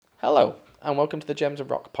Hello, and welcome to the Gems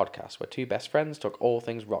of Rock podcast, where two best friends talk all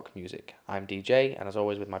things rock music. I'm DJ, and as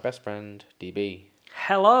always with my best friend, DB.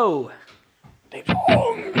 Hello.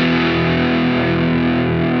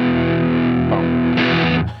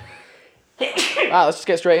 Let's just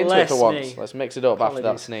get straight into it for Bless once. me. Let's mix it up after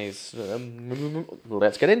that Apologies. sneeze.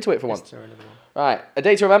 Let's get into it for once. Is there another one? Right, a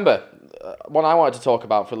day to remember. One I wanted to talk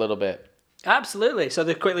about for a little bit. Absolutely. So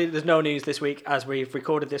there's no news this week as we've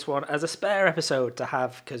recorded this one as a spare episode to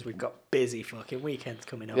have because we've got busy fucking weekends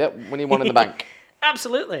coming up. Yep, we need one in the bank.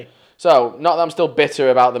 Absolutely. So, not that I'm still bitter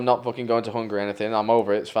about them not fucking going to Hungary or anything. I'm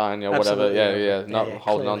over it. It's fine. Whatever. Absolutely over Yeah. it. Not Yeah,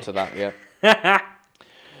 holding on clearly. to that. Yeah.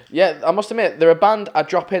 Yeah, I must admit, they're a band I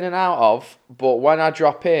drop in and out of, but when I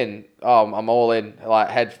drop in, I'm all in,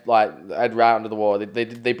 head right under the wall.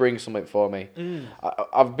 They bring something for me.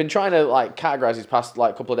 I've been trying to categorize these past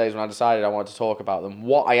couple of days when I decided I wanted to talk about them,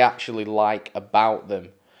 what I actually like about them,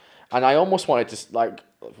 and I almost wanted to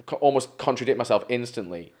almost contradict myself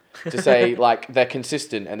instantly to say they're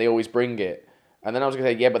consistent and they always bring it. And then I was going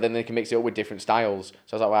to say, yeah, but then they can mix it up with different styles.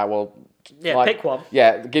 So I was like, right, well... Yeah, pick one.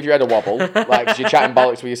 Yeah, give your head a wobble, because you're chatting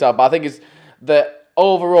bollocks with yourself. But I think it's that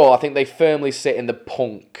overall, I think they firmly sit in the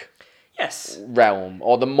punk Yes. realm,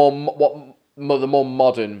 or the more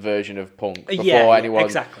modern version of punk. Before Yeah, anyone...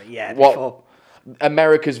 exactly. Yeah, What before...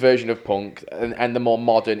 America's version of punk, and the more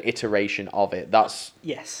modern iteration of it. That's...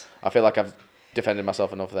 Yes. I feel like I've defended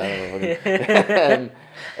myself enough there.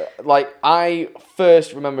 I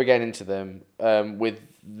first remember getting into them with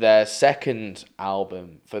their second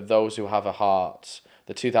album, For Those Who Have a Heart,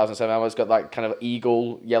 the 2007 album. It's got kind of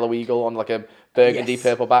yellow eagle on a burgundy Yes.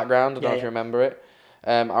 purple background. I don't know if Yeah. you remember it.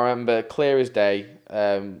 I remember clear as day,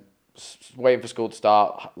 waiting for school to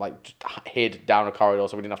start, just hid down a corridor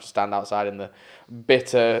so we didn't have to stand outside in the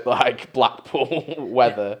bitter Blackpool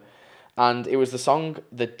weather. And it was the song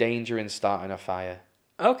The Danger in Starting a Fire.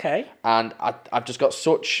 Okay. And I've just got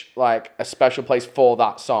such a special place for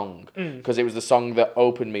that song because it was the song that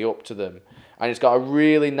opened me up to them. And it's got a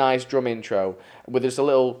really nice drum intro with just a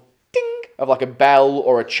little ding of a bell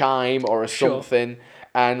or a chime or a something.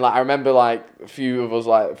 And I remember a few of us,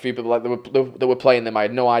 a few people they were playing them. I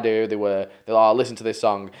had no idea who they were. They're like, listen to this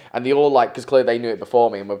song. And they all because clearly they knew it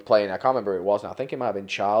before me and were playing. I can't remember who it was. I think it might have been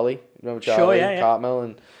Charlie. Remember Charlie? Sure, yeah. Cartmel,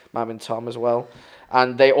 and might have been Tom as well.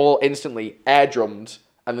 And they all instantly air drummed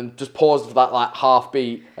and then just paused for that half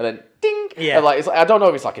beat and then ding. Yeah. And it's I don't know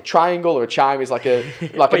if it's a triangle or a chime. It's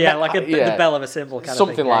the bell of a cymbal kind of thing.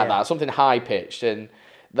 Something like that. Something high pitched. And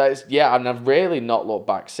that's and I've really not looked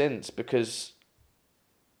back since because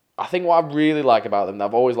I think what I really like about them, that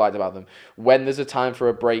I've always liked about them, when there's a time for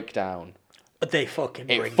a breakdown, They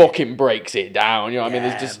fucking breaks it down. You know what I mean?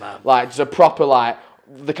 There's just man. just a proper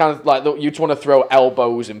the kind of you just want to throw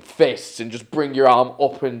elbows and fists and just bring your arm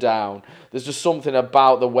up and down. There's just something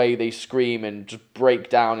about the way they scream and just break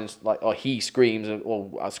down and or he screams and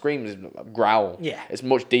screams growl. Yeah. It's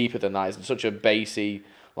much deeper than that. It's such a bassy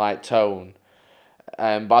tone.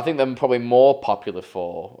 But I think they're probably more popular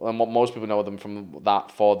for, and what most people know them from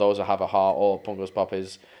that For Those Who Have a Heart or Punk Goes Pop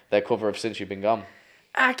is their cover of Since You've Been Gone.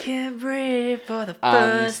 I can't breathe for the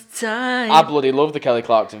first time. I bloody love the Kelly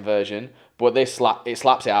Clarkson version, but it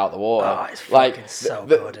slaps it out of the water. Oh, it's fucking so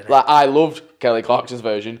good, isn't it? I loved Kelly Clarkson's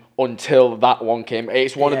version until that one came.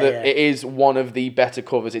 It's it is one of the better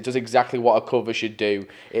covers. It does exactly what a cover should do.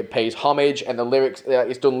 It pays homage, and the lyrics,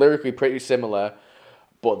 it's done lyrically pretty similar.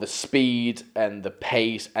 But the speed and the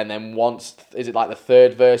pace, and then once, is it the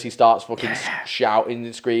third verse, he starts fucking shouting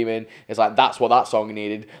and screaming. It's that's what that song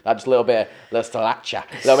needed. That just a little bit of sriracha,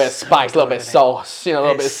 a little bit of spice, a little bit of sauce, a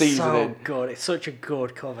little bit of seasoning. It's so good. It's such a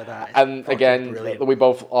good cover, that. It's And again, brilliant. we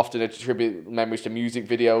both often attribute memories to music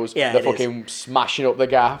videos. Yeah, They're it is. fucking smashing up the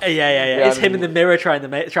gaff. Yeah. It's him in the mirror trying the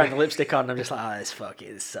lipstick on. And I'm just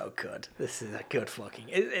it's so good. This is a good fucking...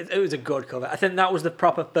 It was a good cover. I think that was the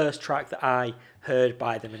proper first track that I heard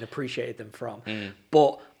by them and appreciated them from.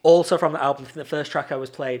 But also from the album, I think the first track I was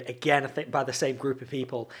played, again, I think by the same group of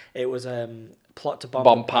people, it was Plot to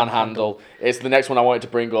Bomb Panhandle. It's the next one I wanted to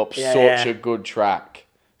bring up. A good track.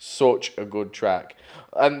 Such a good track.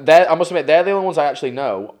 And I must admit, they're the only ones I actually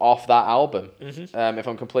know off that album, if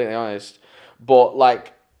I'm completely honest. But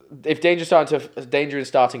if Danger in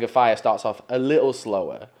Starting a Fire starts off a little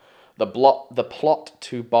slower, the plot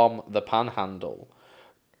to bomb the Panhandle,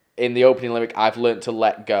 in the opening lyric, I've learnt to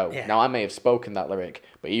let go. Yeah. Now, I may have spoken that lyric,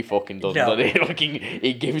 but he fucking doesn't. No.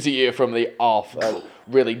 He gives it you from the off,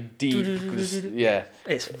 really deep. Yeah.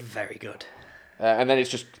 It's very good. And then it's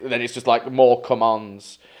just more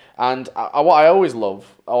come-ons. And what I always love,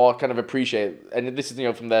 or kind of appreciate, and this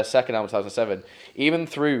is from their second album, 2007, even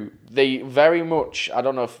through, they very much, I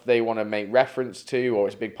don't know if they want to make reference to, or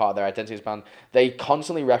it's a big part of their identity as band, they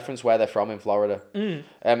constantly reference where they're from in Florida.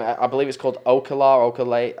 I believe it's called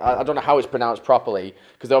Ocala. I don't know how it's pronounced properly,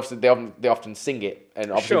 because they often sing it,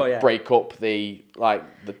 and obviously break up the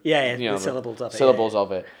syllables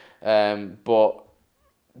of it. But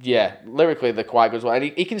yeah, lyrically they're quite good as well, and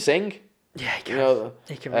he can sing. Yeah, he can.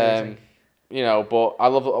 He can really sing. But I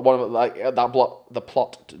love one of that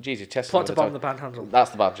plot. Jesus, Plot to bomb the Panhandle.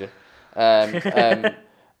 That's the badger.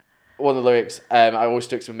 One of the lyrics, I always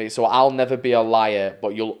sticks with me. So I'll never be a liar,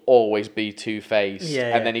 but you'll always be two-faced.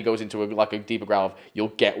 And then he goes into a deeper growl of, you'll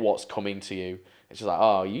get what's coming to you. It's just like,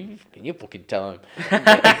 oh, you fucking tell him. And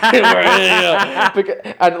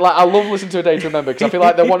I love listening to A Day to Remember, because I feel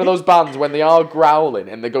like they're one of those bands when they are growling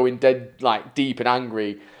and they're going dead deep and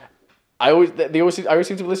angry. I always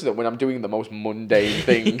seem to listen to it when I'm doing the most mundane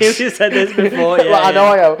things. You said this before, yeah. I know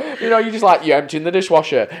I am. You just you're emptying the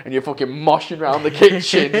dishwasher and you're fucking moshing around the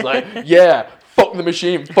kitchen. Fuck the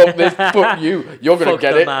machine, fuck this, fuck you. You're gonna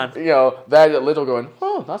get it. Man. They're little going,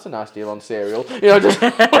 oh, that's a nice deal on cereal. Just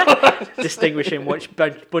distinguishing which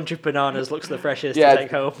bunch of bananas looks the freshest to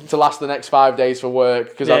take home. To last the next 5 days for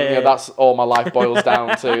work, because that's all my life boils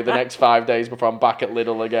down to, the next 5 days before I'm back at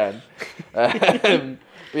Lidl again.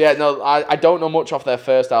 I don't know much off their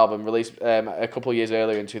first album, released a couple of years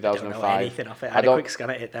earlier in 2005. I don't know anything off it. I had a quick scan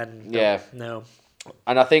at it then. No.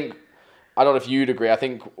 And I think, I don't know if you'd agree, I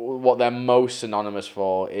think what they're most synonymous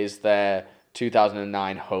for is their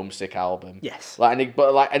 2009 Homesick album. Yes.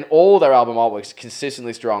 And all their album artwork's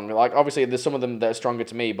consistently strong. Obviously, there's some of them that are stronger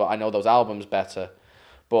to me, but I know those albums better.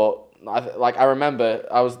 But I remember,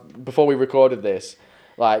 before we recorded this,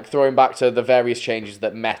 throwing back to the various changes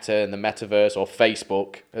that Meta and the Metaverse or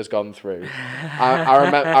Facebook has gone through.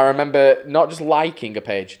 I remember not just liking a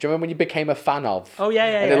page. Do you remember when you became a fan of? Oh yeah.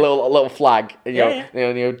 And a little flag.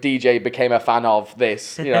 DJ became a fan of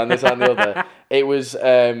this. And this and the other. It was.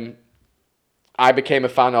 I became a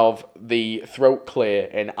fan of the throat clear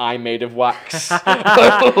in I Made of Wax.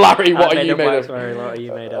 Larry, what are you made of? Larry, what are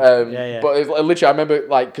you made of? But it's literally, I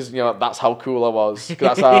remember, because, that's how cool I was.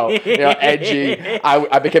 That's how, edgy.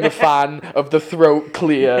 I became a fan of the throat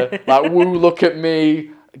clear. Woo, look at me.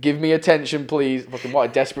 Give me attention, please. Fucking, what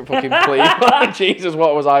a desperate fucking plea. Jesus,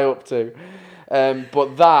 what was I up to?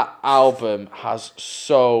 But that album has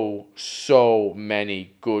so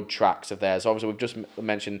many good tracks of theirs. Obviously, we've just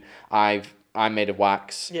mentioned I'm Made of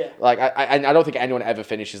Wax. Yeah. I don't think anyone ever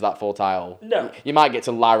finishes that full title. No. You might get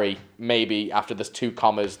to Larry, maybe, after there's 2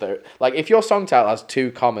 commas. If your song title has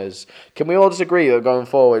 2 commas, can we all just agree that going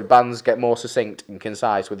forward, bands get more succinct and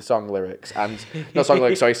concise with song lyrics? And, not song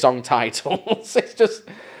lyrics, sorry, song titles. It's just,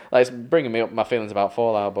 it's bringing me up my feelings about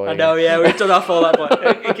Fall Out Boy. I know, yeah, we've done our Fall Out Boy.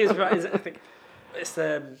 I think it's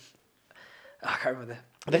I can't remember.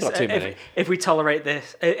 I think not too many. If you tolerate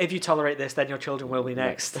this, then your children will be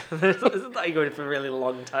next. You're going for a really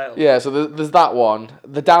long title. Yeah, so there's that one.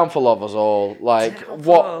 The Downfall of Us All. What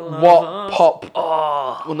pop?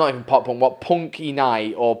 Oh. Well, not even pop punk. What punky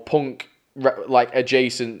night or punk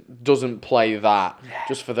adjacent doesn't play that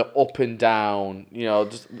just for the up and down?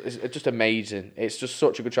 It's just amazing. It's just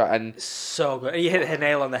such a good track and so good. You hit the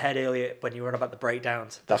nail on the head earlier when you were on about the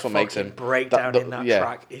breakdowns. That's what makes him breakdown in that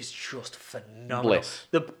track is just phenomenal. Bliss.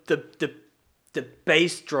 The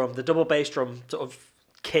bass drum, the double bass drum sort of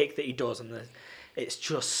kick that he does, and it's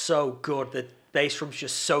just so good. The bass drum's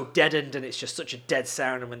just so deadened, and it's just such a dead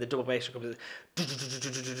sound. And when the double bass drum comes,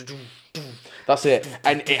 that's it,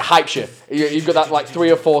 and it hypes you. You've got that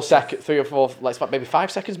 3 or 4 seconds, maybe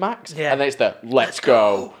 5 seconds max, and then it's the let's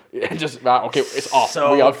go. Just right, okay, it's off.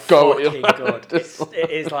 So we are going. Good. It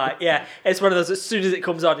is it's one of those. As soon as it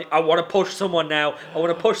comes on, I want to push someone now. I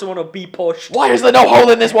want to push someone or be pushed. Why is there no hole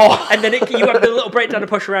in this wall? And then you have the little breakdown to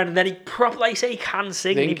push around, and then he probably he can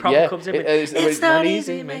sing, and he probably comes in. It's not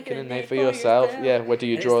easy making a name for yourself. Yeah, where do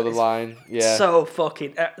you draw the line? Yeah. So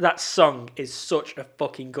fucking that song is such a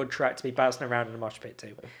fucking good track to be bouncing around in a mosh pit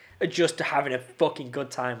to. Just having a fucking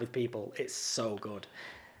good time with people. It's so good.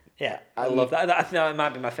 Yeah, I love that. I think that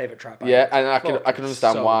might be my favourite track. Yeah, and I can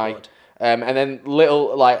understand why. Good. And then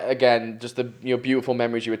little, again, just the beautiful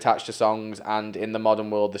memories you attach to songs, and in the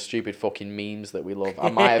modern world, the stupid fucking memes that we love.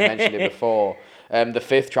 I might have mentioned it before. The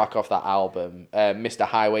 5th track off that album, Mr.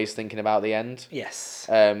 Highway's Thinking About the End. Yes.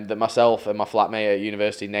 That myself and my flatmate at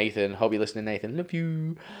university, Nathan, hope you're listening, Nathan, love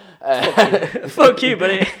you. Fuck you,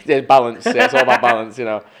 buddy. Yeah, balance. Yeah, it's all about balance,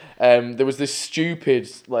 There was this stupid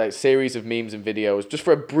series of memes and videos just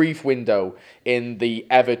for a brief window in the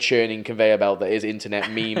ever churning conveyor belt that is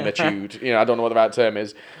internet meme-matured. I don't know what the right term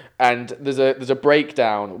is, And there's a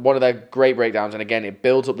breakdown, one of their great breakdowns, and again it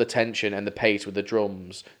builds up the tension and the pace with the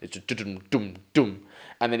drums. It's just dum dum dum,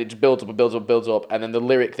 and then it just builds up and builds up and builds up, and then the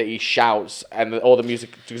lyric that he shouts and all the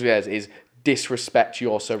music is disrespect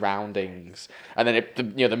your surroundings, and then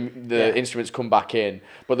the instruments come back in.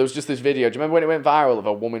 But there was just this video. Do you remember when it went viral of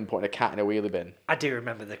a woman putting a cat in a wheelie bin? I do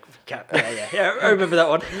remember the cat. Yeah, I remember that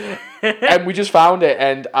one. And we just found it,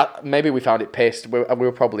 and maybe we found it pissed. We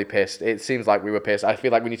were probably pissed. It seems like we were pissed. I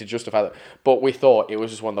feel like we need to justify that, but we thought it was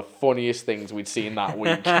just one of the funniest things we'd seen that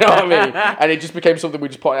week. You know what I mean? And it just became something we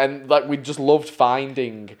just put, and like we just loved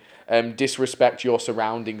finding. Disrespect your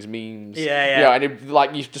surroundings memes. Yeah. You know, and it,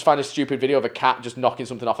 like you just find a stupid video of a cat just knocking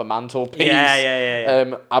something off a mantelpiece.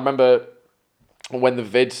 Yeah. I remember when the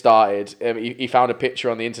vid started, he found a picture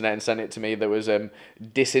on the internet and sent it to me that was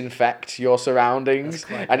disinfect your surroundings,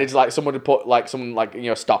 and it's like someone had put like some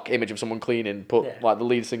stock image of someone cleaning, put like the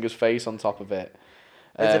lead singer's face on top of it.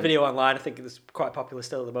 There's a video online, I think it's quite popular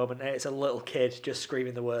still at the moment. It's a little kid just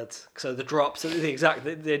screaming the words. So the drops,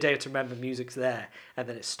 the day to remember music's there, and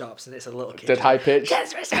then it stops, and it's a little kid. Dead high pitch.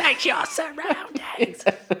 Disrespect your surroundings.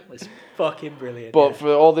 It's fucking brilliant. But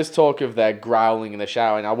for all this talk of their growling and their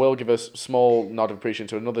shouting, I will give a small nod of appreciation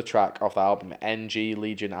to another track off the album, NG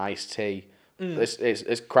Legion Ice-T.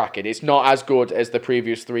 It's cracking. It's not as good as the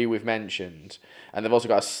previous three we've mentioned, and they've also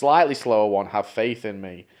got a slightly slower one, Have Faith in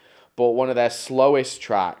Me. But one of their slowest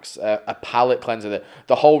tracks, a palate cleanser.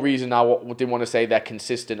 The whole reason I didn't want to say they're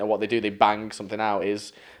consistent at what they do, they bang something out,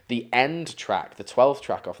 is the end track, the 12th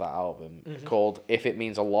track off that album, called If It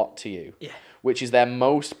Means a Lot to You, which is their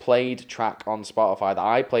most played track on Spotify that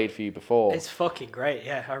I played for you before. It's fucking great,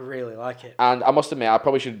 yeah, I really like it. And I must admit, I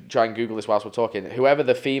probably should try and Google this whilst we're talking. Whoever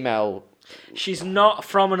the female... She's not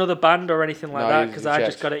from another band or anything like that, because I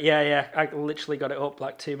checked. just got it. Yeah, I literally got it up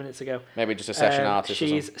like 2 minutes ago. Maybe just a session artist.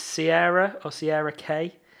 She's Sierra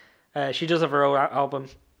K. She does have her own album.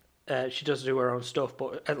 She does do her own stuff,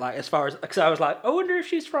 but like as far as because I was like, I wonder if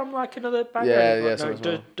she's from like another band.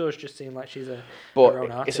 It does just seem like she's her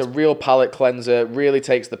own artist. It's a real palate cleanser. Really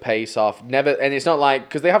takes the pace off. Never, and it's not like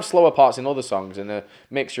because they have slower parts in other songs and a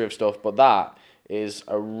mixture of stuff, but that is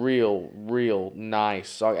a real nice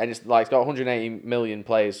song, and it's got 180 million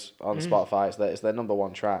plays on Spotify. It's their number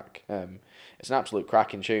one track. It's an absolute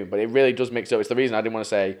cracking tune, but it really does mix it up. It's the reason I didn't want to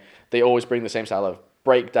say they always bring the same style of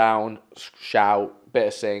breakdown, shout, bit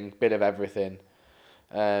of sing, bit of everything.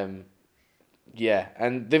 And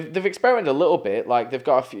they've experimented a little bit. Like they've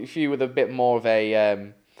got a few with a bit more of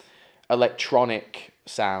a electronic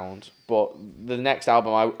sound, but the next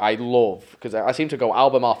album I love because I seem to go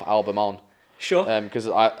album off, album on. Sure. Because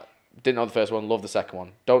I didn't know the first one, love the second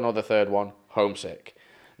one. Don't know the third one, Homesick.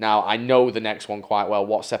 Now, I know the next one quite well,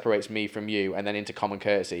 What Separates Me From You, and then into Common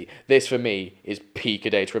Courtesy. This, for me, is peak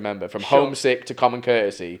A Day to Remember. From Homesick to Common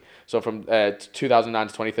Courtesy, so from 2009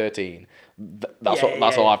 to 2013, that's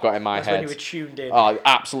all I've got in my head. That's when you were tuned in. Oh,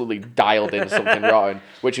 absolutely dialed in something rotten,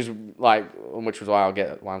 which was why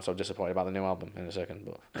I'm so disappointed about the new album in a second,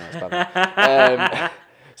 but that's better.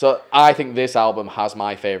 So I think this album has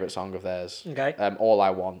my favourite song of theirs. Okay. All I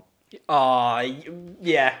Want. Oh,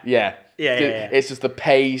 yeah. Yeah. Yeah. It's just the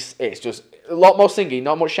pace. It's just a lot more singy,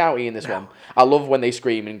 not much shouty in this one. I love when they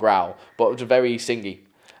scream and growl, but it's very singy.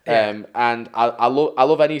 Yeah. And I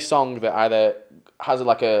love any song that either has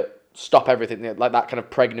like a stop everything, like that kind of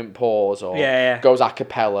pregnant pause, or goes a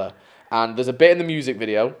cappella. And there's a bit in the music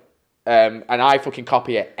video. And I fucking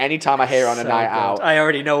copy it anytime I hear it on a night out. I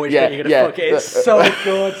already know which one you're gonna fuck it. It's so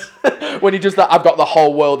good. When he does that, I've got the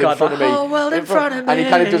whole world in front of me. The whole world in front of me. And he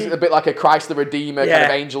kind of does a bit like a Christ the Redeemer, kind of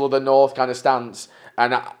Angel of the North kind of stance.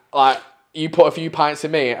 And you put a few pints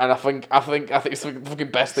in me, and I think it's the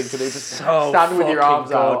fucking best thing to do. Just stand with your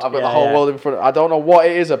arms out. I've got the whole world in front of me. I don't know what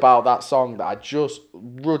it is about that song that I just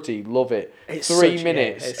ruddy love it. It's 3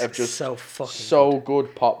 minutes of just so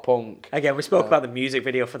good pop punk. Again, we spoke about the music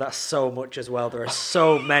video for that so much as well. There are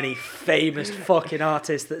so many famous fucking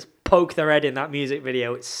artists that poke their head in that music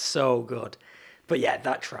video. It's so good. But yeah,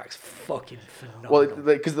 that track's fucking phenomenal. Well,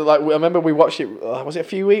 because I remember we watched it. Was it a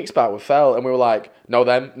few weeks back with Fell, and we were like, know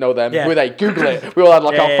them. Yeah. Who are they? Google it. We all had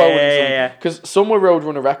our phones. Because some were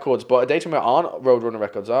Roadrunner Records, but A Day to Remember aren't Roadrunner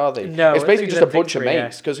Records, are they? No, it's basically just a bunch of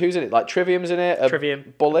mates. Because who's in it? Like Trivium's in it.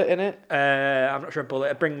 Trivium. Bullet in it. I'm not sure.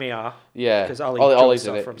 Bullet. Bring Me Are. Yeah. Because Ollie's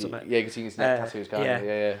in it. From something. Yeah, you can see his neck tattoos.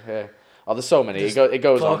 Yeah. Oh, there's so many. It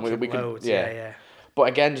goes on. We can. Loads, yeah. But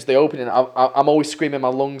again, just the opening, I'm always screaming my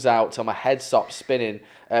lungs out till my head stops spinning.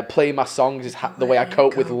 Playing my songs is the way I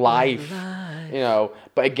cope with life, you know.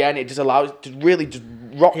 But again, it just allows to really just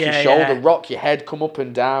rock your shoulder, rock your head, come up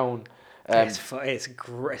and down. It's a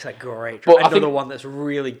great But track. I think- Another one that's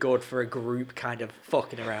really good for a group kind of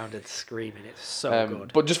fucking around and screaming. It's so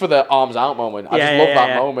good. But just for the arms out moment, I just Yeah, love yeah, that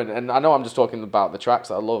yeah. moment. And I know I'm just talking about the tracks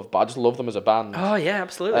that I love, but I just love them as a band. Oh yeah,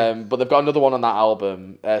 absolutely. But they've got another one on that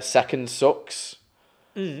album, Second Sucks.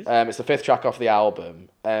 It's the 5th track off the album,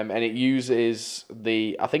 and it uses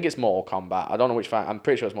I think it's Mortal Kombat. I don't know which I'm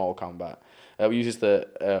pretty sure it's Mortal Kombat. It uses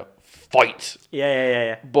the fight.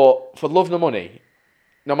 Yeah. But for Love No Money,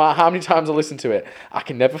 no matter how many times I listen to it, I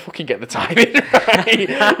can never fucking get the timing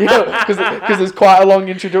right. Because there's quite a long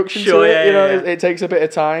introduction to it. It takes a bit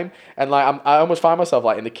of time, and like I almost find myself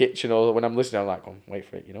like in the kitchen or when I'm listening, I'm like, oh, wait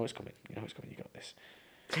for it. You know it's coming. You got this.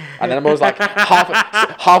 And then I'm always like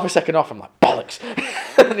half a second off. I'm like bollocks.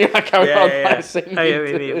 And I carry on like singing.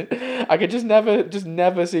 I could just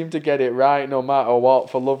never seem to get it right, no matter what.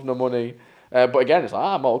 For Love No Money. But again, it's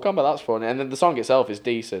like, Mortal Kombat, that's fun. And then the song itself is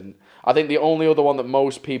decent. I think the only other one that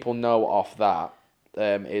most people know off that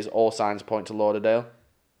is All Signs Point to Lauderdale.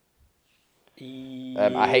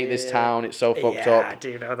 I hate this town, it's so fucked up. Yeah, I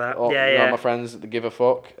do know that. My friends that give a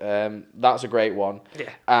fuck. That's a great one. Yeah.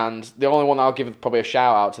 And the only one I'll give probably a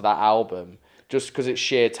shout out to that album, just because it's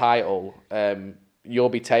sheer title, You'll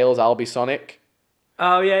Be Tails, I'll Be Sonic.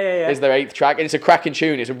 Oh, yeah. Is their 8th track, and it's a cracking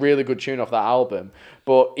tune. It's a really good tune off that album.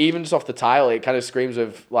 But even just off the title, it kind of screams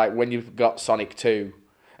of like when you've got Sonic 2,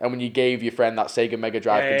 and when you gave your friend that Sega Mega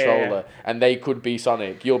Drive controller, and they could be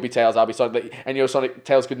Sonic. You'll be Tails, I'll be Sonic, and your Sonic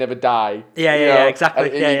Tails could never die. Yeah,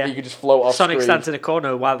 exactly. You could just float off. Sonic screen. stands in a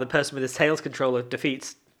corner while the person with his Tails controller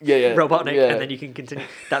defeats Robotnik, and then you can continue.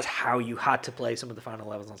 That's how you had to play some of the final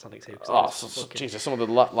levels on Sonic 2. Jesus, some of the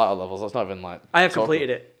latter levels. That's not even like. I have completed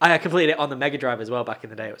it. I completed it on the Mega Drive as well back in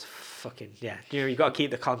the day. It was fucking you got to keep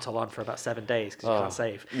the console on for about 7 days because you can't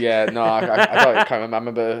save. Yeah, no, I can't remember. I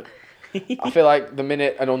remember. I feel like the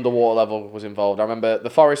minute an underwater level was involved, I remember the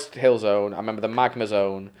Forest Hill Zone. I remember the Magma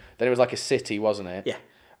Zone. Then it was like a city, wasn't it? Yeah.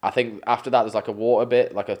 I think after that there's like a water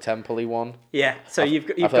bit, like a temple-y one. Yeah. So you've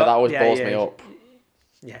got. I feel like that always balls me up.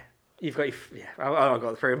 Yeah. You've got I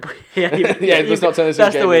got through. Yeah, let's not turn this into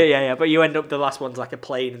that's the way. gaming. Yeah. But you end up the last one's like a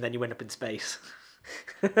plane, and then you end up in space.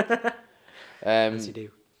 As you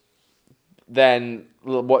do. Then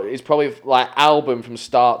what is probably like album from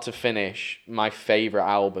start to finish, my favorite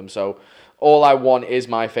album. So All I Want is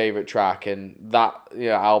my favorite track, and that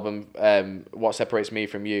album, What Separates Me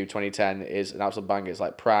From You, 2010, is an absolute banger. It's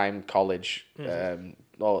like prime college,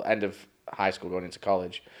 or end of high school going into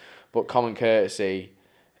college. But Common Courtesy,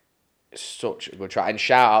 such a good track. And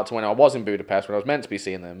shout out to when I was in Budapest, when I was meant to be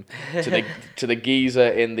seeing them, to the geezer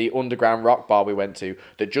in the underground rock bar we went to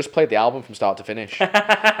that just played the album from start to finish.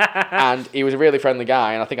 And he was a really friendly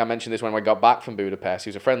guy, and I think I mentioned this when we got back from Budapest. He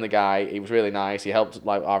was a friendly guy. He was really nice. He helped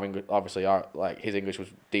like our English, obviously his English was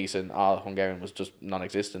decent. Our Hungarian was just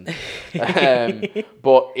non-existent.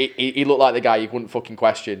 But he looked like the guy you wouldn't fucking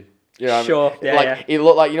question. You know sure. He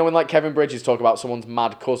looked like, when like Kevin Bridges talk about someone's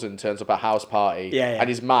mad cousin turns up at a house party and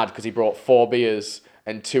he's mad because he brought 4 beers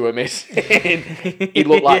and 2 are missing. He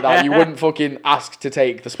looked like that. You wouldn't fucking ask to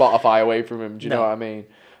take the Spotify away from him. Do you know what I mean?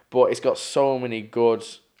 But it's got so many good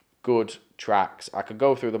tracks. I could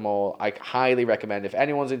go through them all. I highly recommend if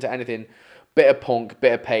anyone's into anything, bit of punk,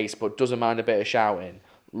 bit of pace, but doesn't mind a bit of shouting.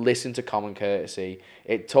 Listen to Common Courtesy.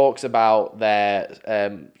 It talks about their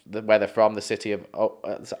where they're from, the city of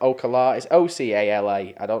Ocala. It's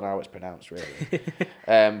Ocala. I don't know how it's pronounced really.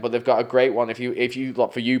 But they've got a great one. If you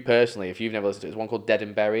like, for you personally, if you've never listened to it, it's one called Dead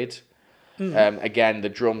and Buried. Again, the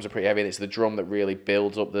drums are pretty heavy. And it's the drum that really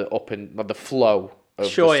builds up the flow of the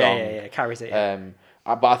song. Yeah, carries it. Yeah.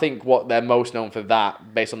 But I think what they're most known for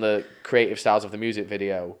that, based on the creative styles of the music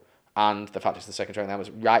video and the fact it's the second track, that was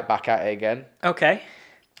Right Back at It Again. Okay.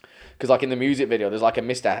 Because like in the music video, there's like a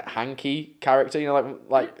Mr. Hanky character,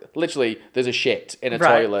 like literally there's a shit in a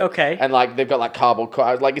toilet. Okay. And like they've got like cardboard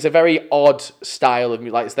cutouts. Like it's a very odd style of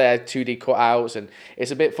like it's their 2D cutouts and it's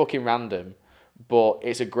a bit fucking random, but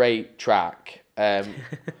it's a great track.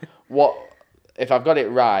 What if I've got it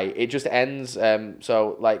right? It just ends.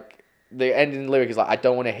 So like the ending lyric is like I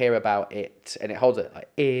don't want to hear about it, and it holds it like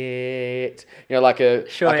it, like a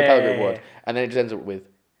Pelgrim would, and then it just ends up with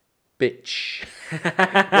bitch.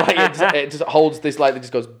 Like it just holds this, like it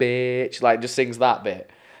just goes bitch, like just sings that bit,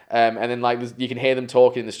 and then like you can hear them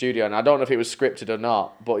talking in the studio, and I don't know if it was scripted or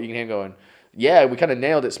not, but you can hear him going, yeah, we kind of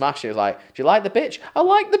nailed it, smashed it. It was like, do you like the bitch? I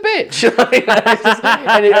like the bitch.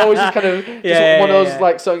 And it always just kind of one of those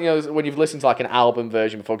like, so when you've listened to like an album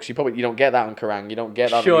version before, because you don't get that on Kerrang, you don't get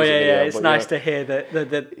that. Sure, on the music video, it's nice to hear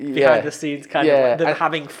the behind the scenes kind of like them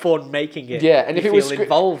having fun making it. Yeah, and if it was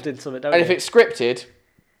involved in something, don't and you? if it's scripted,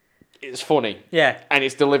 it's funny. Yeah. And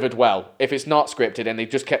it's delivered well. If it's not scripted and they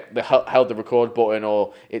just held the record button,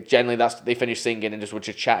 or it generally they finish singing and just were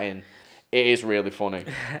just chatting, it is really funny.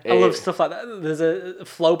 I love stuff like that. There's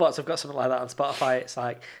Flowbots have got something like that on Spotify. It's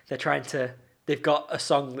like they've got a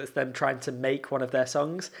song that's them trying to make one of their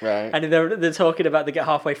songs. Right. And they're talking about, they get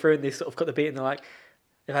halfway through and they sort of cut the beat and they're like,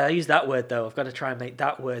 if I use that word though, I've got to try and make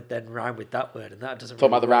that word then rhyme with that word, and that doesn't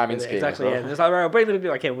Talking really about the work rhyming with it. scheme. Exactly, yeah. And it's like, right, bring the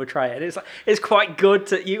like in, we'll try it. And it's like, it's quite good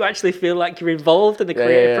to, you actually feel like you're involved in the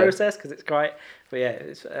creative process, because it's quite, but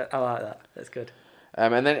yeah, I like that. That's good.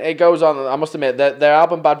 And then it goes on. I must admit that their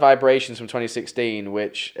album Bad Vibrations from 2016,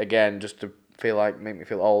 which again, just to make me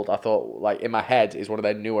feel old, I thought like in my head is one of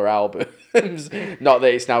their newer albums. Not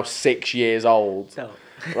that it's now 6 years old. No.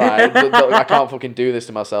 Like, I can't fucking do this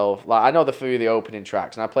to myself. Like, I know the few of the opening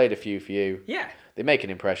tracks, and I played a few for you. Yeah. They make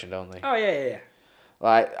an impression, don't they? Oh yeah.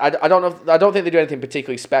 Like, I don't know. I don't think they do anything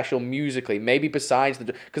particularly special musically. Maybe besides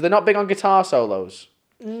because they're not big on guitar solos.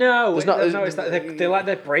 No, I've noticed that they like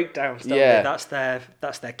their breakdowns. Don't they?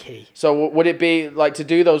 That's their key. So would it be like to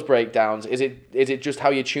do those breakdowns? Is it just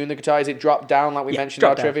how you tune the guitar? Is it drop down like we mentioned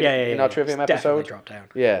in our Trivium episode? Definitely drop down.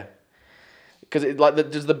 Yeah. Because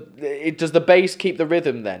does the bass keep the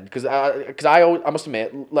rhythm then? Because I must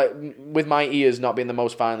admit, like with my ears not being the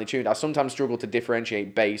most finely tuned, I sometimes struggle to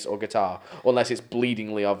differentiate bass or guitar unless it's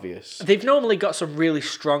bleedingly obvious. They've normally got some really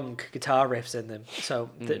strong guitar riffs in them, so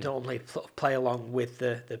that normally play along with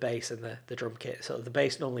the bass and the drum kit. So the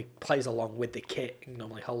bass normally plays along with the kit and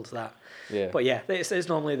normally holds that. Yeah. But yeah, it's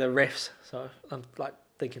normally the riffs. So I'm like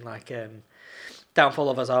thinking like Downfall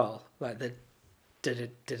of Us All, like the. Yes,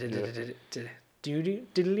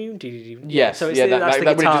 so that's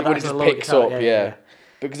the guitar when it just picks guitar. up, yeah.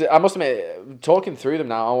 Because I must admit, talking through them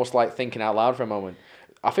now, I almost like thinking out loud for a moment.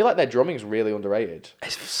 I feel like their drumming is really underrated.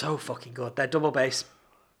 It's so fucking good. Their double bass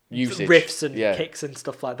usage, riffs and kicks and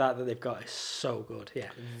stuff like that they've got is so good. Yeah,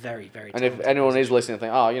 very, very. And if anyone is listening,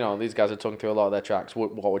 think, oh, these guys are talking through a lot of their tracks.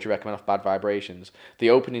 What would you recommend off Bad Vibrations? The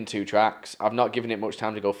opening 2 tracks, I've not given it much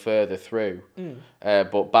time to go further through,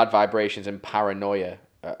 but Bad Vibrations and Paranoia,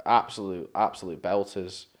 absolute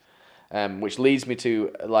belters. Which leads me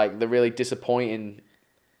to like the really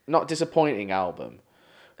not disappointing album,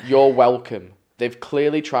 You're Welcome. They've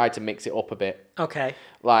clearly tried to mix it up a bit. Okay.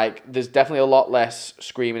 Like, there's definitely a lot less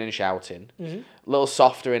screaming and shouting. A little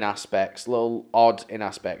softer in aspects, a little odd in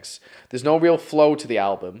aspects. There's no real flow to the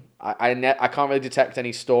album. I can't really detect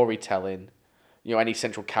any storytelling, any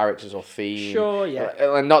central characters or theme. Sure, yeah.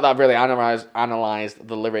 And not that I've really analysed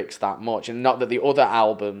the lyrics that much, and not that the other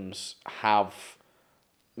albums have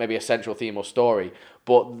maybe a central theme or story,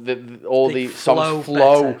 but all the songs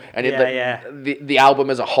flow, and the album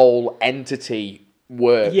as a whole entity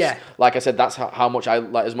works. Yeah. Like I said, that's how much I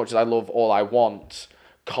like. As much as I love All I Want,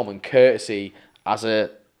 Common Courtesy as a.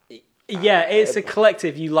 Yeah, it's a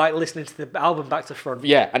collective. You like listening to the album back to front.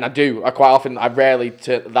 Yeah, and I do. I rarely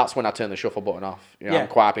that's when I turn the shuffle button off. I'm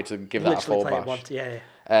quite happy to give that a full bash.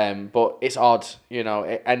 But it's odd,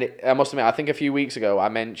 I must admit, I think a few weeks ago I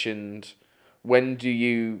mentioned, when do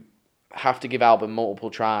you have to give album multiple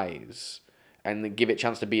tries and give it a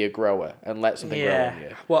chance to be a grower and let something grow on you?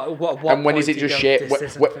 What and when is it just shit?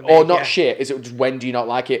 Shit? Is it just when do you not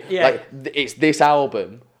like it? Yeah. Like, it's this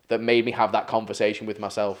album that made me have that conversation with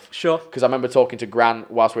myself. Sure. Because I remember talking to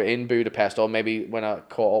Grant whilst we were in Budapest, or maybe when I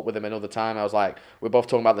caught up with him another time, I was like, we're both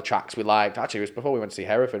talking about the tracks we liked. Actually, it was before we went to see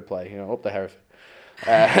Hereford play, up the Hereford.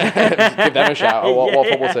 Give them a shout out. What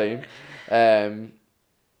football team?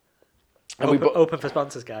 Open for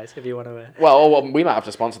sponsors, guys, if you want to. Well, we might have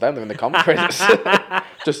to sponsor them. They're in the conference.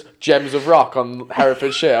 Just Gems of Rock on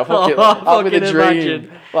Hereford shit. I'll be the dream.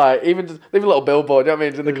 Imagine. Like, even just leave a little billboard, you know what I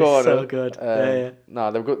mean, in the corner. So good.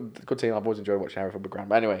 No, they're a good team. I've always enjoyed watching Hereford with Grant.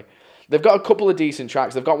 But anyway, they've got a couple of decent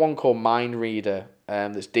tracks. They've got one called Mind Reader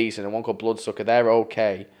that's decent, and one called Bloodsucker. They're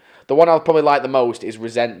okay. The one I'll probably like the most is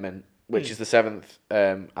Resentment, which is the 7th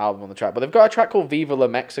album on the track. But they've got a track called Viva La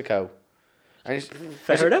Mexico. And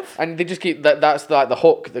fair enough. And they just keep that's like the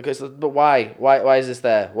hook. Because, but why is this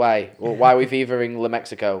there? Why? Well, why are we vivaing La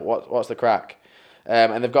Mexico? What's the crack?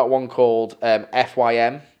 And they've got one called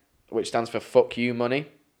FYM, which stands for Fuck You Money.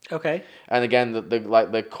 Okay. And again,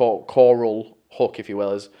 the choral hook, if you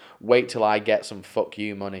will, is Wait Till I Get Some Fuck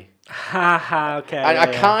You Money. Okay. And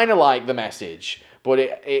I kind of like the message, but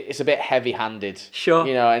it's a bit heavy-handed. Sure.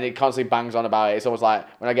 And it constantly bangs on about it. It's almost like,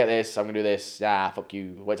 when I get this, I'm going to do this. Fuck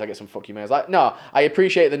you. Wait till I get some fuck you money. It's like, no, I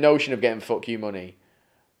appreciate the notion of getting fuck you money.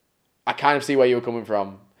 I kind of see where you were coming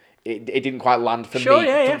from. It didn't quite land for me.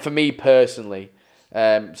 Yeah. For me personally.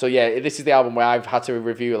 So yeah, this is the album where I've had to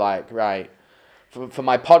review, like, right, for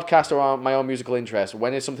my podcast or my own musical interest,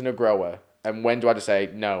 when is something a grower? And when do I just say,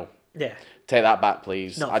 no, Yeah. Take that back,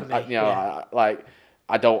 please. Not for me,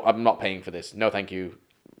 I'm not paying for this. No, thank you.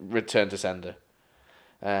 Return to sender.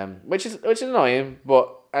 Which is annoying,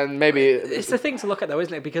 and maybe it's the thing to look at though,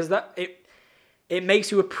 isn't it? Because it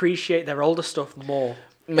makes you appreciate their older stuff more.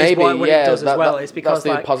 Maybe when it does as well. It's because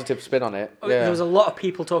that's the positive spin on it. Yeah. There was a lot of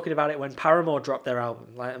people talking about it when Paramore dropped their album.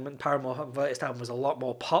 Like when Paramore latest album was a lot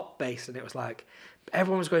more pop based, and it was like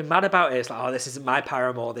everyone was going mad about it. It's like, oh, this isn't my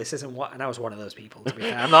Paramore. This isn't what. And I was one of those people. To be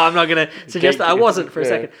fair, I'm not going to suggest that I wasn't for a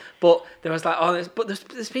second. But there was like,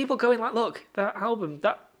 there's people going like, look, that album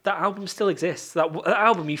still exists. That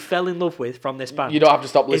album you fell in love with from this band. You don't have to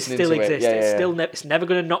stop listening to it. It still exists. Yeah. It's never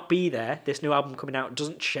going to not be there. This new album coming out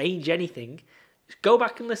doesn't change anything. Just go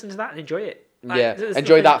back and listen to that and enjoy it.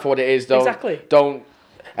 Enjoy that for what it is. Exactly.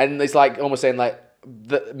 And it's like almost saying like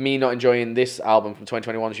me not enjoying this album from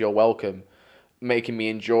 2021's You're Welcome, making me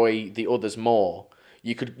enjoy the others more.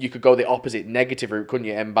 You could go the opposite negative route, couldn't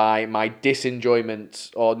you? And by my disenjoyment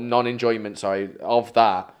or non-enjoyment, of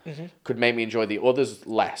that, could make me enjoy the others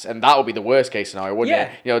less, and that would be the worst case scenario, wouldn't it?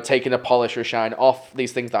 You know, taking a polish or shine off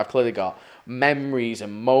these things that I've clearly got, memories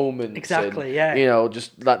and moments. Exactly. And, you know,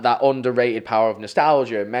 just that underrated power of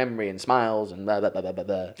nostalgia, and memory, and smiles, and blah, blah, blah, blah, blah,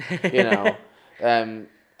 blah, you know.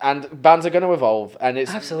 And bands are going to evolve, and it's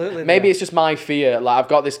absolutely maybe it's just my fear. Like I've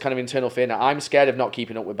got this kind of internal fear now. I'm scared of not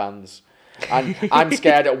keeping up with bands. And I'm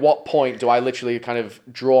scared at what point do I literally kind of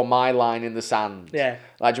draw my line in the sand. Yeah.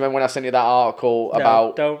 Like, do you remember when I sent you that article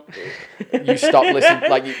about... don't. You stop listening...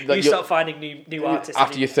 Like, you stop finding new artists.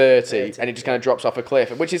 After you're 30, and it just kind of drops off a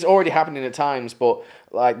cliff, which is already happening at times, but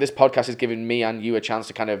like this podcast is giving me and you a chance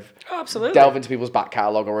to kind of delve into people's back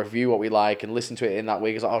catalogue or review what we like and listen to it in that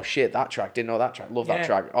way. It's like, oh shit, that track, didn't know that track, love that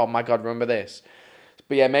track. Oh my God, remember this.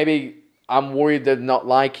 But yeah, maybe I'm worried they're not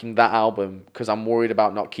liking that album because I'm worried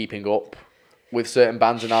about not keeping up with certain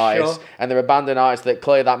bands and artists. Sure. And there are bands and artists that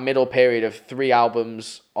clear that middle period of 3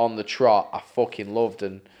 albums on the trot I fucking loved.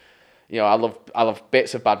 And, you know, I love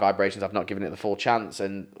bits of Bad Vibrations. I've not given it the full chance.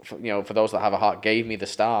 And, for those that have a heart, gave me the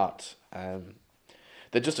start.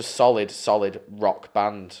 They're just a solid rock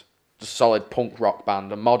band. Just solid punk rock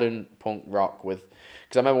band. A modern punk rock with...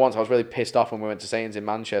 Because I remember once I was really pissed off when we went to Satan's in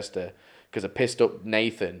Manchester because I pissed up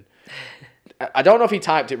Nathan. I don't know if he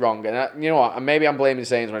typed it wrong, and you know what? Maybe I'm blaming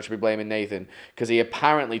Sainz when I should be blaming Nathan because he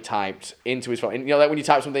apparently typed into his phone. You know, like when you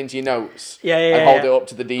type something into your notes, and hold it up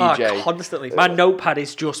to the DJ. Oh, constantly. My notepad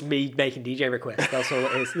is just me making DJ requests. That's all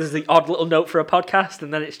it is. There's the odd little note for a podcast,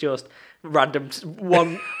 and then it's just random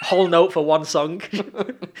one whole note for one song.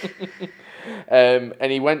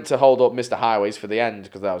 And he went to hold up Mr. Highways for the end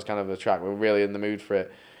because that was kind of the track. We were really in the mood for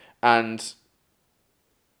it, and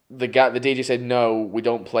the DJ said, no, we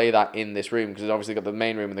don't play that in this room because it's obviously got the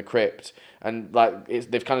main room and the crypt, and like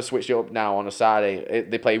they've kind of switched it up now on a Saturday.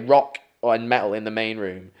 They play rock and metal in the main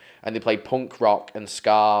room, and they play punk rock and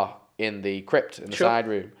ska in the crypt in the side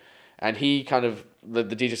room. And he kind of the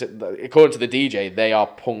DJ said, according to the DJ, they are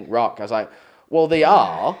punk rock. I was like, well, they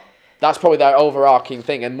are. That's probably their overarching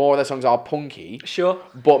thing, and more of their songs are punky. Sure.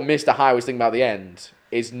 But Mr. Highway's thing about the end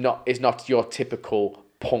is not your typical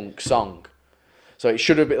punk song. So it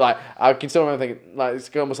should have been like, I can still remember thinking, like,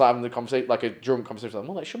 it's almost like having the conversation, like a drunk conversation. Like,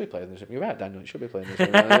 well, it should be playing this. You're right, Daniel, it should be playing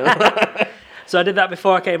this. So I did that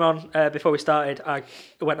before I came on, before we started. I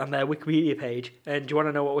went on their Wikipedia page. And do you want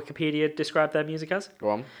to know what Wikipedia described their music as?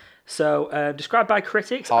 Go on. So, described by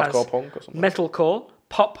critics hardcore as punk or something? Metalcore,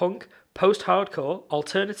 pop punk, post-hardcore,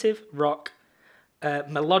 alternative rock,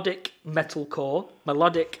 melodic metalcore,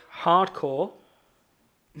 melodic hardcore,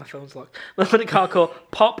 my phone's locked. Melodic hardcore,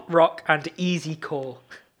 pop rock, and easycore.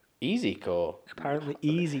 Easycore? Apparently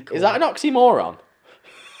easycore. Is that an oxymoron?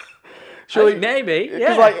 Surely, maybe, yeah.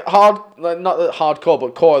 Because like not hardcore,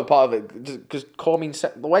 but core is part of it. Because core means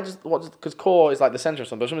because core is like the center of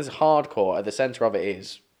something. But something's hardcore at the center of it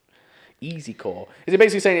is easycore. Is it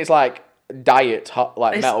basically saying it's like diet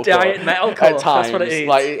metalcore? Diet metalcore. At times, that's what it is.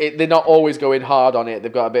 Like they're not always going hard on it.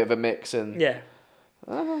 They've got a bit of a mix and yeah.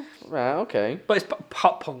 Right, okay. But it's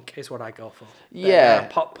pop punk is what I go for. Yeah,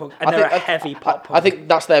 pop punk, and they're a heavy pop punk. I think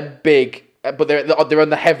that's their big, but they're on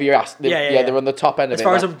the heavier ass. They're on the top end of it. As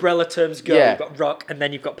far as umbrella terms go, you've got rock, and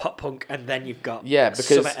then you've got pop punk, and then you've got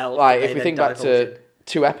because else like if we think back to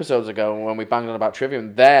 2 episodes ago when we banged on about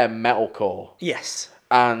Trivium, they're metalcore. Yes.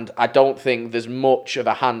 And I don't think there's much of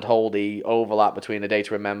a hand-holdy overlap between A Day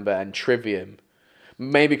to Remember and Trivium.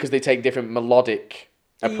 Maybe because they take different melodic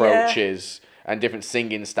approaches and different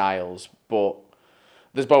singing styles, but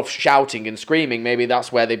there's both shouting and screaming. Maybe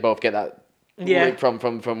that's where they both get that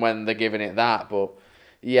from when they're giving it that. But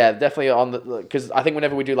yeah, definitely on the, because I think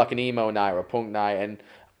whenever we do like an emo night or a punk night, and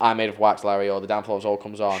I'm Made of Wax, Larry, or The Downfall of Us All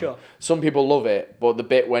comes on. Sure. Some people love it, but the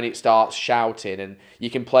bit when it starts shouting, and you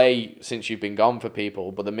can play Since You've Been Gone for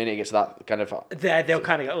people, but the minute it gets to that kind of... They'll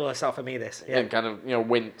kind of go, oh, it's not for me, this. Yeah. And kind of,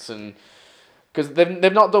 wince, and... Because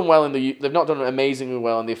they've not done well they've not done amazingly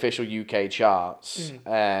well in the official UK charts.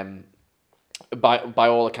 By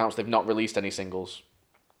all accounts, they've not released any singles.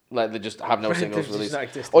 Like, they just have no singles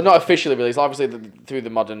released. Or not officially released. Obviously, through the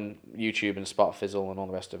modern YouTube and Spot Fizzle and all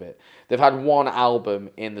the rest of it. They've had one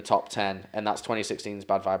album in the top 10, and that's 2016's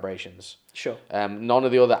Bad Vibrations. Sure. None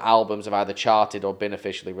of the other albums have either charted or been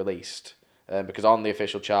officially released. Because on the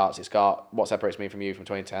official charts, it's got What Separates Me From You from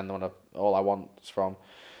 2010, the one All I Want's from.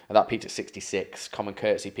 And that peaked at 66. Common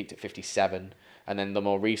Courtesy peaked at 57. And then the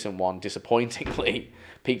more recent one, disappointingly,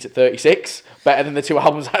 peaked at 36. Better than the two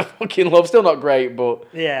albums I fucking love. Still not great, but...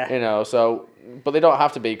 Yeah. So... But they don't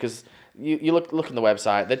have to be, because you look on the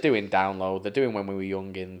website, they're doing Download, they're doing When We Were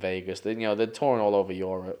Young in Vegas, they're touring all over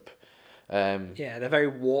Europe. Yeah, they're very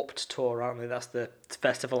Warped Tour, aren't they? That's the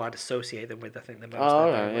festival I'd associate them with, I think, the most.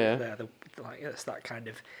 Oh, right, yeah. It's that kind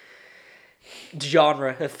of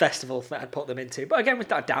genre of festival that I'd put them into. But again, with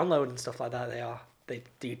that Download and stuff like that, they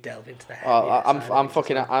do delve into the heavy.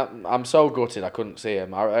 I'm so gutted I couldn't see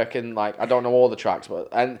him. I reckon, like, I don't know all the tracks,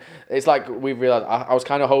 and it's like we've realised, I was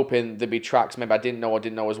kind of hoping there'd be tracks maybe I didn't know or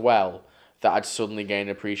didn't know as well that I'd suddenly gain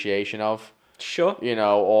appreciation of. Sure.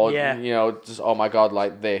 Just, oh my God,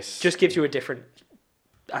 like this. Just gives you a different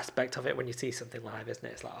aspect of it when you see something live, isn't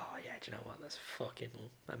it? It's like, oh yeah, do you know what? That's fucking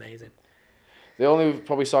amazing. The only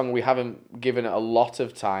probably song we haven't given it a lot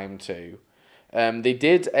of time to, they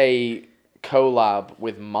did a collab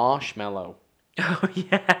with Marshmello. Oh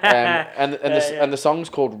yeah. And the song's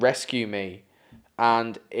called Rescue Me,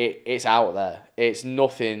 and it's out there. It's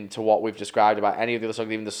nothing to what we've described about any of the other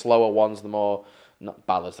songs, even the slower ones, the more, not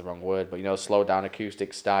ballad's the wrong word, but slow down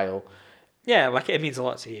acoustic style. Yeah, like it means a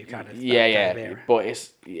lot to you, kind of. Yeah. But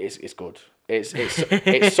it's good.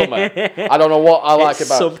 It's summer. I don't know what I like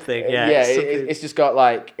about something. Yeah, it's just got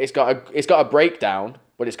like it's got a breakdown,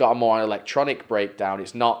 but it's got a more electronic breakdown.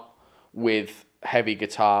 It's not with heavy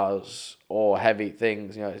guitars or heavy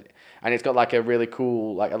things, and it's got like a really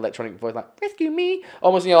cool like electronic voice, like Rescue Me,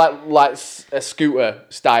 almost like a Scooter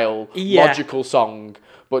style logical song,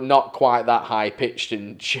 but not quite that high pitched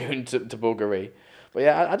and tuned to buggery. But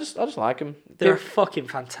yeah, I just like them. They're a fucking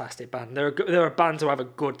fantastic band. They're a band to have a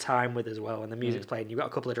good time with as well. When the music's playing, you've got a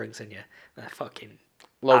couple of drinks in you. They're fucking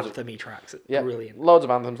anthem-y tracks. Brilliant. Loads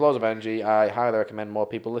of anthems, loads of energy. I highly recommend more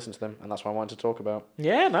people listen to them, and that's what I wanted to talk about.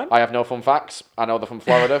 Yeah, man. I have no fun facts. I know they're from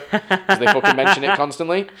Florida because they fucking mention it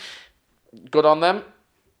constantly. Good on them.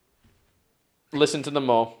 Listen to them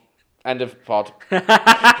more. End of pod.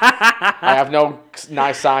 I have no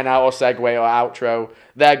nice sign out or segue or outro.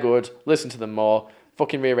 They're good. Listen to them more.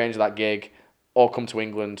 Fucking rearrange that gig, or come to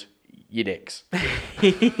England, you dicks.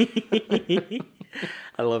 I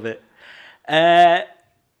love it.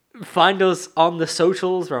 Find us on the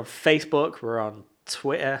socials. We're on Facebook. We're on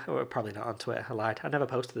Twitter. We're probably not on Twitter. I lied. I never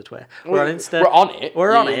posted the Twitter. We're on Insta. We're on it.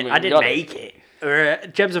 We're on it. I didn't make it. We're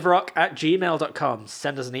at gemsofrock@gmail.com.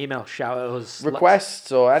 Send us an email. Shout at us.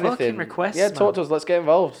 Requests or anything. Fucking requests, yeah, talk to us. Let's get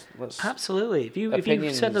involved. Absolutely. If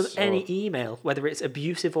you send us any email, whether it's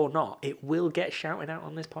abusive or not, it will get shouted out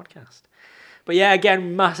on this podcast. But yeah,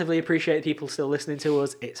 again, massively appreciate people still listening to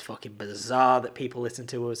us. It's fucking bizarre that people listen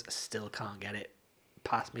to us. I still can't get it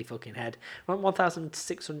past me fucking head. We're on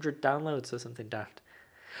 1,600 downloads or something daft.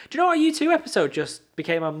 Do you know our U2 episode just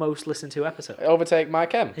became our most listened to episode? Overtake My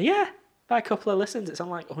Chem. Yeah. By a couple of listens, it's on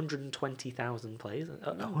like 120,000 plays.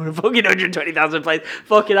 Oh, no, fucking 120,000 plays.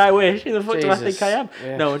 Fucking I wish. Who the fuck do I think I am?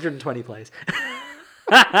 Yeah. No, 120 plays.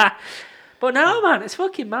 But no, man, it's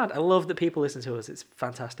fucking mad. I love that people listen to us. It's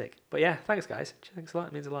fantastic. But yeah, thanks, guys. Thanks a lot.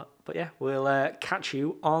 It means a lot. But yeah, we'll catch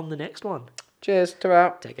you on the next one. Cheers.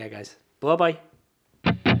 Ta-ra. Take care, guys. Bye-bye.